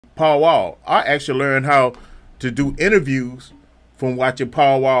Paul Wall. I actually learned how to do interviews from watching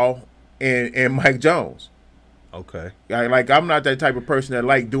Paul Wall and Mike Jones. Okay. Like I'm not that type of person that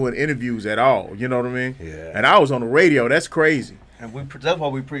like doing interviews at all. You know what I mean? Yeah. And I was on the radio. That's crazy. And that's why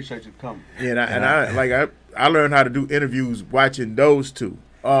we appreciate you coming. Yeah, I learned how to do interviews watching those two.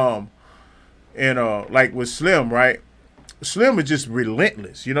 Like with Slim, right? Slim is just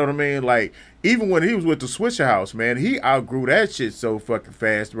relentless. You know what I mean? Like even when he was with the Swisher House, man, he outgrew that shit so fucking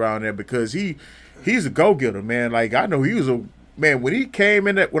fast around there because he's a go getter, man. Like I know he was a man when he came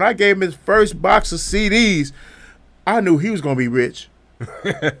in. When I gave him his first box of CDs, I knew he was gonna be rich.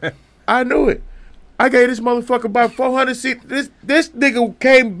 I knew it. I gave this motherfucker about 400 CDs. This nigga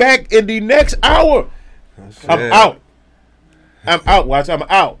came back in the next hour. I'm out. I'm out. Watch. I'm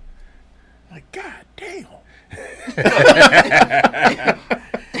out. Like God damn.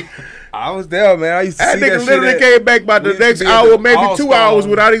 I was there, man. I used to that see nigga that literally shit came back by the next hour, maybe 2 hours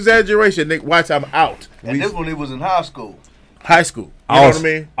without exaggeration. Nigga, watch, I'm out. And this one, he was in high school. High school. You know what I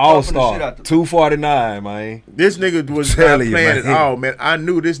mean? All-Star. 249, man. This nigga was not playing at all, man. I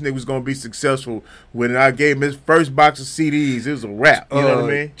knew this nigga was going to be successful when I gave him his first box of CDs. It was a rap. You know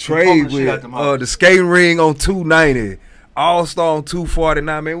what I mean? Trade with the skating ring on 290. All-Star on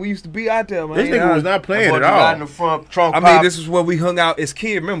 249, man. We used to be out there, man. This nigga was not playing at all. In the front, trunk I mean, this is where we hung out as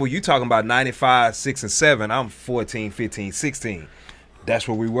kids. Remember, you talking about 95, 6, and 7. I'm 14, 15, 16. That's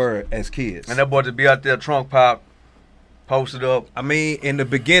where we were as kids. And that boy to be out there, trunk pop, posted up. I mean, in the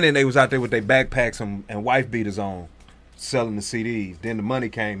beginning, they was out there with their backpacks and wife beaters on, selling the CDs. Then the money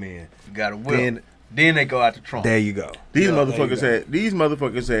came in. You got a whip. Then they go out the trunk. There you go. These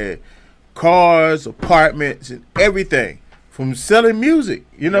motherfuckers had cars, apartments, and everything from selling music.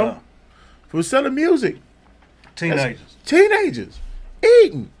 You know, from selling music. Teenagers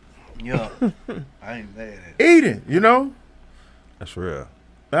eating. Yeah, I ain't mad at it. Eating. You know. That's real.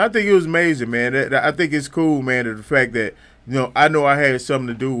 I think it was amazing, man. I think it's cool, man, the fact that, I know I had something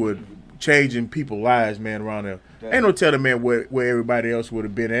to do with changing people's lives, man, around there. Damn. Ain't no telling, man, where everybody else would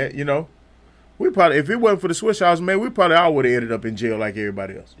have been at, We probably, if it wasn't for the Swish House, man, we probably all would have ended up in jail like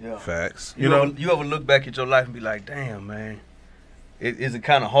everybody else. Yeah. Facts. You ever look back at your life and be like, damn, man, is it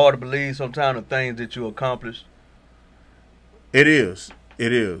kind of hard to believe sometimes the things that you accomplished? It is.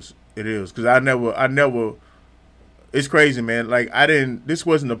 Because I never, it's crazy, man. Like, this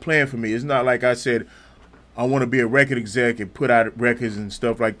wasn't a plan for me. It's not like I said, I want to be a record exec and put out records and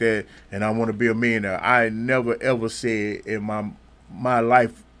stuff like that, and I want to be a millionaire. I never, ever said in my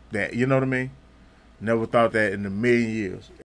life that, you know what I mean? Never thought that in a million years.